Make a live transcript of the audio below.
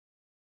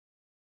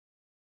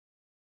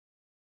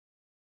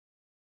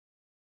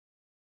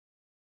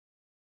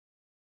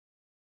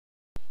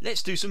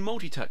let's do some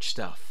multi-touch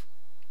stuff.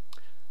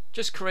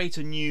 Just create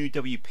a new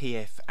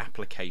WPF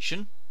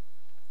application,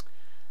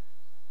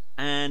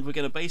 and we're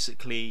going to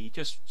basically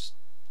just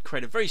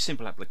create a very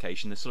simple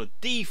application, the sort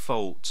of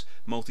default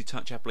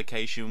multi-touch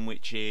application,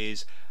 which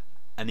is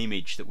an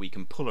image that we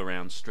can pull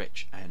around,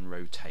 stretch and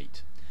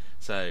rotate.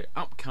 So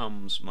up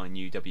comes my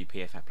new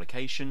WPF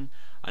application.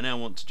 I now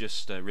want to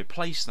just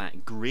replace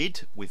that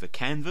grid with a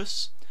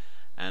canvas,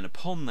 and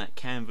upon that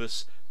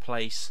canvas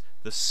place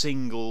the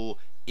single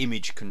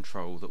image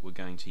control that we're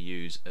going to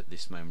use at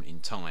this moment in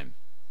time.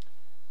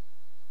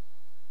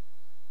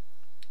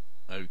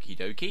 Okie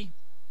dokie.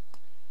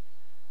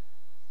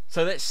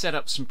 So let's set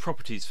up some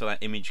properties for that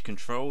image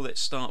control. Let's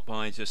start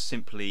by just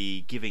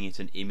simply giving it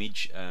an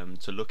image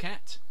to look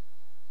at.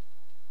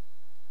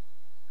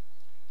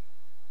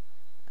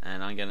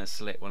 And I'm going to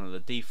select one of the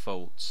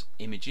default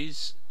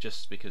images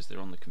just because they're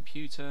on the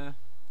computer.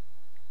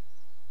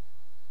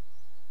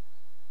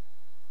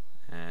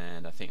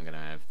 And I think I'm going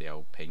to have the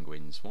old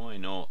penguins. Why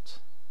not?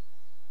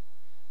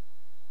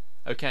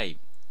 Okay,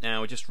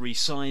 now we'll just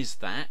resize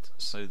that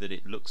so that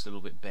it looks a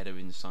little bit better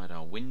inside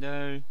our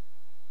window.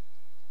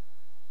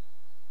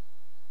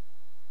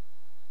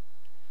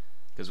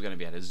 Because we're going to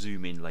be able to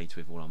zoom in later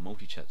with all our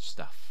multi-touch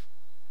stuff.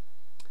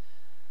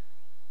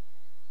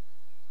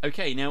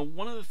 Okay, now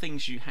one of the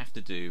things you have to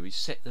do is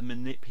set the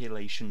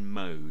manipulation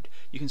mode.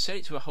 You can set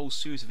it to a whole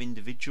series of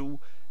individual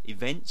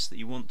events that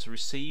you want to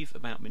receive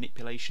about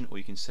manipulation, or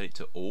you can set it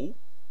to all.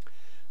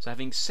 So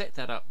having set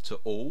that up to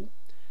all,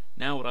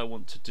 now what I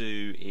want to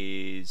do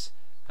is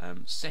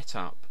set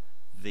up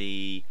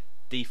the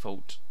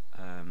default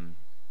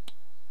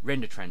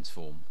render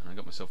transform, and I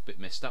got myself a bit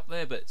messed up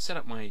there, but set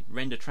up my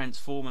render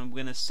transform, and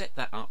we're going to set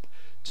that up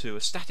to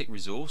a static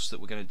resource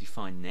that we're going to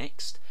define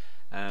next.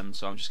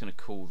 So I'm just going to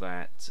call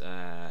that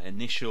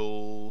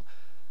initial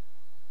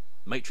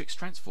matrix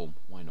transform.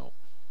 Why not?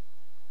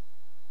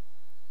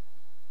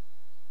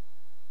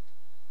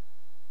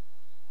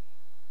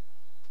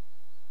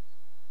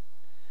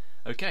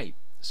 Okay,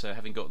 so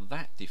having got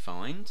that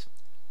defined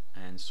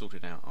and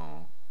sorted out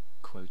our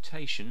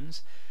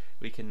quotations,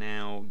 we can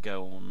now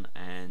go on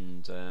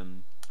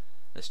and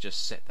let's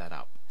just set that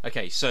up.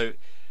 Okay, so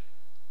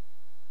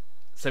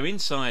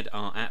inside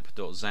our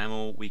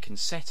app.xaml we can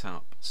set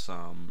up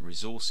some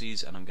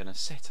resources, and I'm going to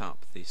set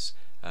up this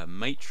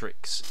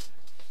matrix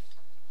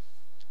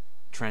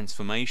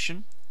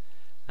transformation,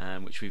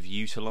 which we've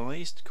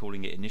utilized,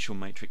 calling it initial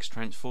matrix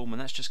transform,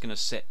 and that's just going to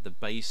set the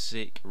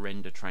basic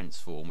render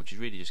transform, which is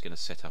really just going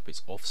to set up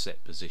its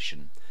offset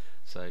position.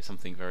 So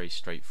something very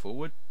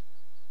straightforward.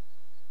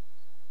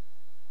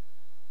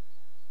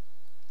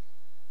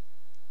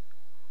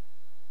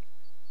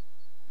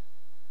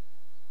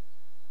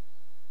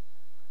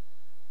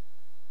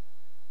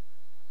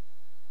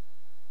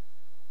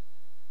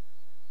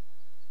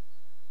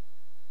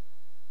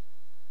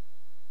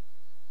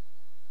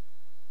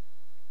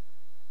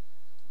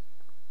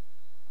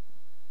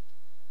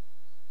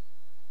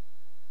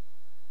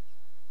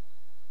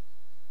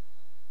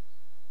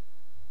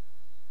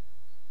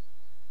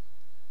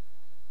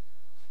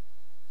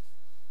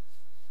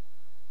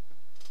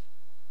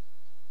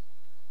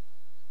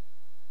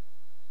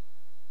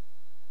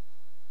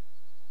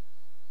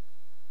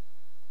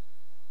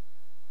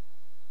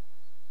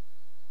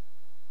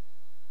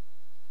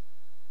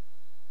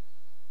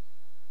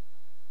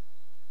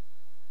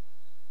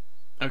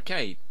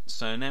 Okay,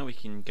 so now we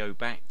can go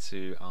back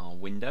to our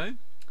window,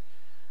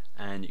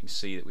 and you can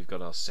see that we've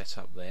got our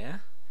setup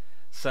there.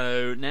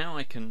 So now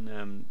I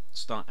can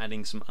start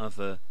adding some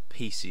other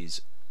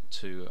pieces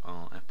to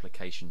our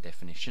application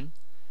definition,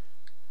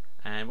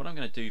 and what I'm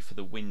going to do for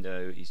the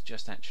window is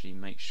just actually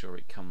make sure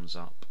it comes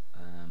up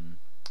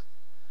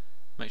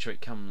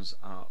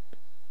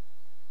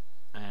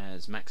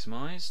as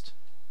maximized.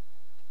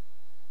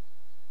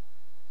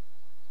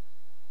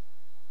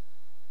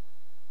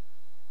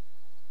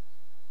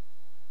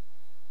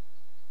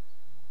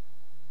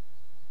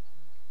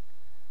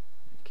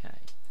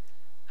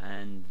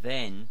 And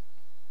then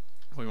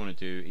what we want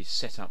to do is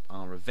set up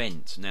our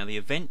event. Now the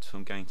event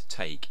I'm going to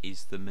take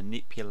is the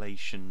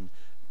manipulation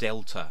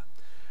delta.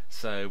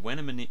 So when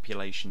a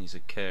manipulation is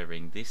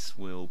occurring, this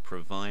will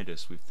provide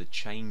us with the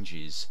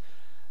changes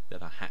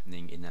that are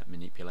happening in that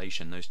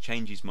manipulation. Those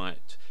changes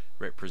might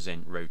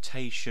represent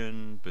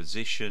rotation,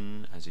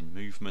 position, as in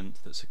movement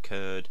that's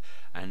occurred,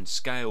 and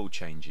scale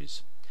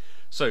changes.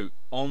 So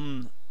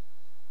on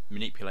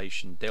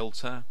manipulation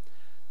delta,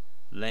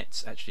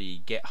 let's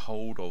actually get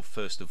hold of,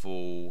 first of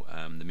all,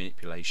 the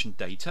manipulation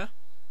data,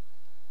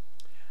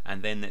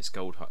 and then let's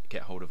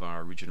get hold of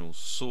our original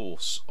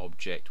source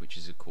object, which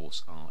is of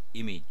course our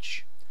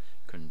image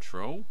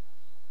control.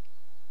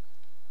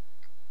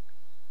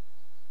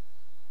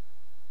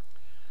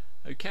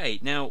 Okay,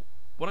 now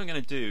what I'm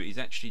going to do is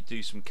actually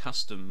do some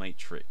custom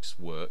matrix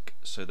work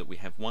so that we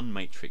have one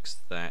matrix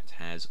that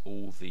has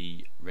all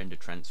the render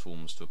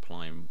transforms to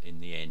apply in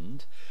the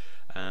end.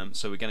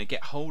 So we're going to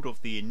get hold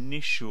of the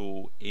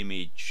initial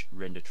image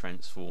render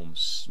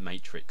transforms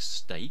matrix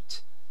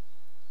state,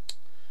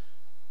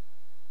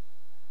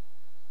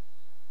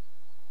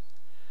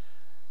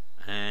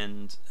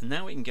 And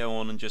now we can go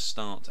on and just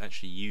start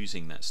actually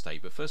using that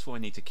state. But first of all, I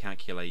need to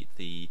calculate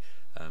the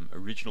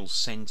original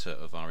center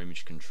of our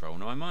image control.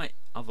 Now I might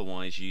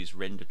otherwise use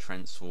render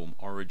transform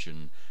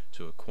origin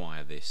to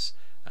acquire this,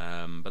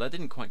 but that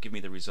didn't quite give me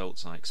the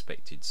results I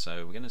expected,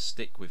 so we're going to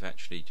stick with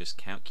actually just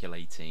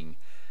calculating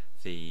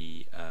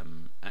the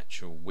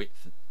actual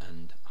width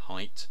and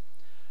height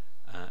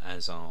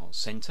as our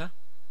center.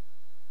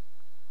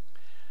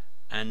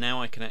 And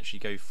now I can actually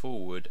go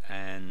forward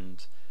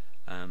and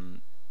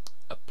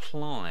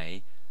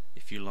apply,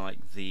 if you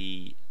like,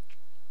 the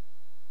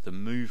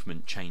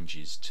movement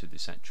changes to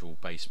this actual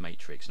base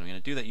matrix. And I'm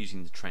going to do that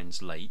using the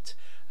translate,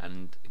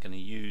 and I'm going to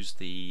use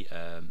the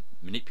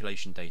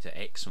manipulation data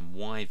x and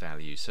y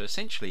values. So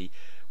essentially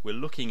we're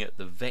looking at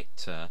the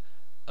vector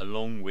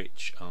along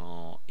which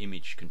our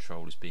image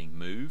control is being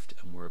moved,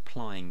 and we're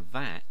applying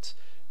that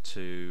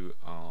to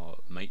our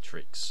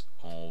matrix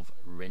of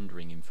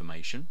rendering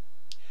information.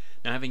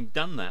 Now, having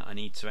done that, I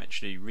need to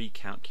actually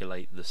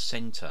recalculate the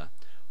center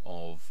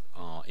of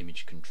our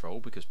image control,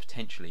 because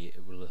potentially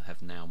it will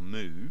have now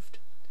moved.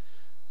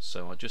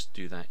 So I'll just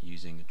do that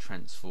using a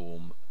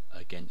transform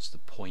against the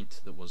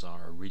point that was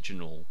our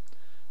original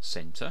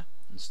center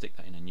and stick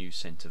that in a new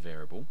center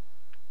variable.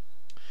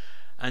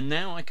 And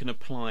now I can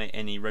apply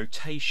any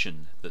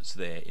rotation that's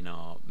there in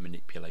our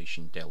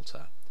manipulation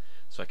delta.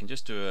 So I can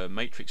just do a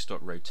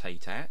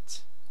matrix.rotate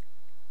at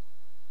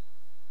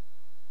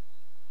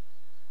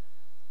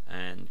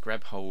and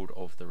grab hold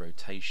of the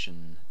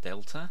rotation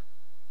delta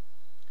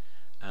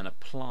and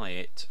apply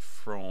it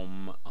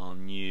from our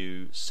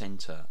new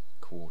center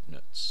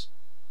coordinates.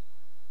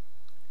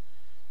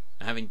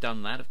 Now, having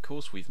done that, of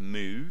course, we've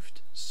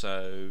moved,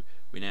 so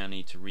we now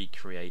need to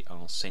recreate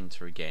our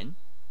center again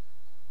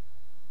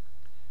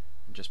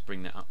and just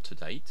bring that up to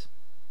date.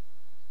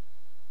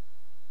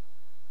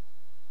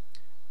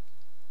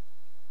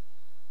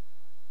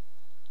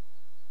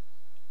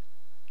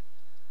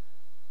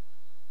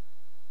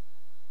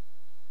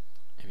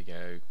 Here we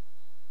go.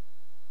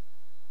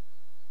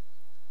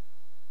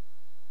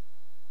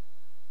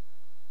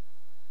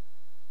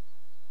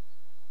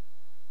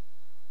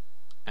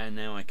 And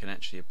now I can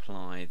actually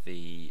apply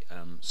the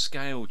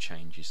scale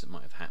changes that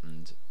might have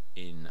happened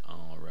in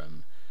our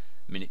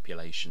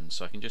manipulation.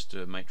 So I can just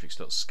do a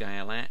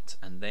matrix.scale at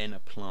and then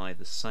apply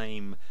the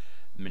same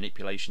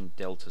manipulation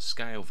delta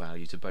scale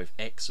value to both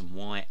x and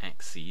y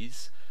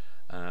axes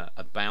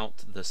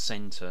about the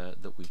center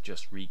that we've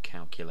just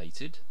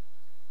recalculated.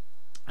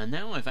 And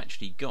now I've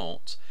actually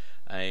got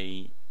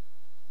a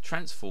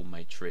transform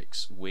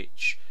matrix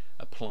which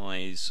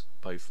applies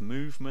both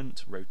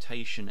movement,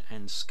 rotation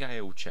and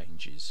scale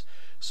changes.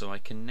 So I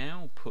can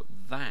now put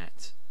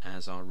that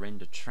as our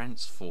render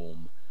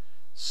transform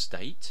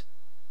state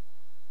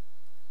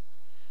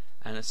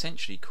and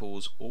essentially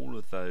cause all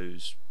of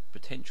those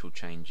potential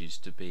changes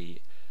to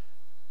be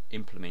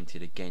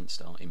implemented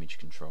against our image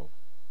control.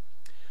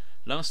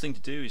 Last thing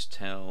to do is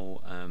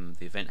tell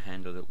the event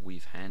handler that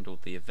we've handled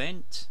the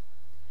event,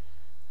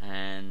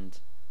 and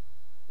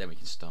then we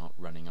can start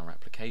running our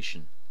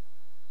application.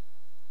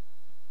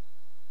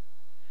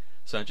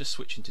 So I'm just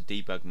switching to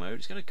debug mode.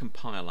 It's going to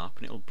compile up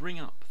and it'll bring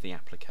up the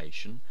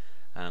application.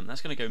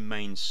 That's going to go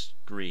main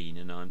screen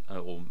and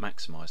or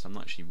maximized. I'm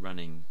not actually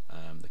running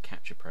the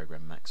capture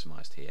program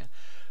maximized here,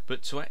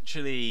 but to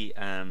actually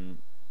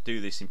do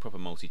this in proper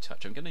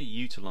multi-touch, I'm going to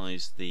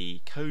utilize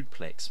the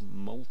CodePlex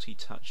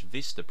Multitouch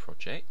Vista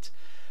project,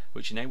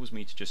 which enables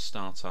me to just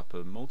start up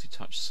a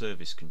multi-touch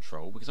service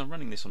control, because I'm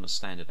running this on a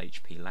standard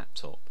HP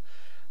laptop,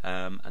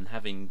 and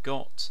having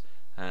got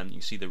you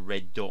can see the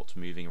red dot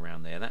moving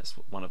around there. That's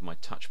one of my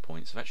touch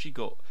points. I've actually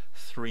got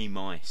 3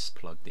 mice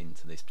plugged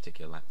into this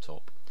particular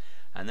laptop,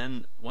 and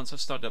then once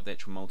I've started up the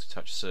actual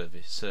multi-touch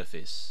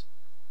surface,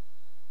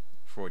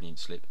 Freudian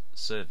slip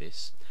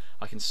service,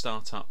 I can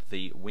start up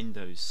the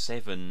Windows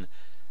 7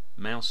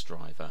 mouse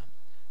driver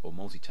or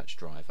multi-touch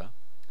driver,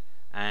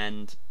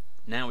 and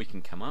now we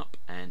can come up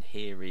and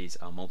here is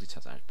our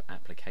multi-touch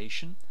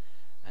application,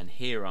 and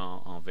here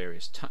are our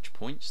various touch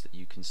points that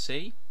you can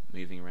see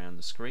moving around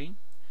the screen.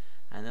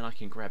 And then I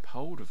can grab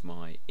hold of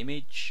my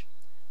image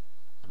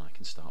and I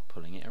can start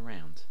pulling it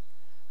around,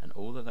 and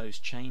all of those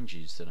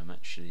changes that I'm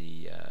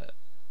actually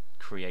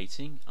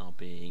creating are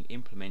being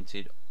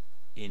implemented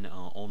in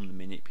our on the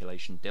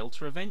manipulation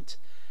delta event,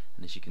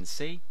 and as you can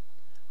see,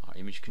 our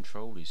image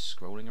control is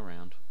scrolling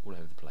around all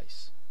over the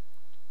place.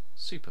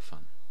 Super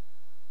fun.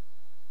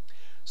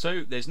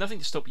 So there's nothing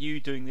to stop you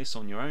doing this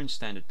on your own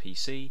standard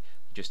PC. You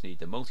just need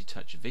the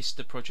Multitouch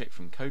Vista project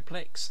from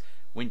CodePlex,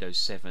 Windows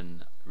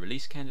 7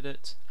 release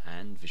candidate,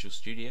 and Visual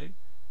Studio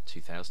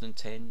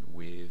 2010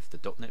 with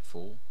the .NET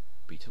 4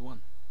 Beta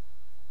 1.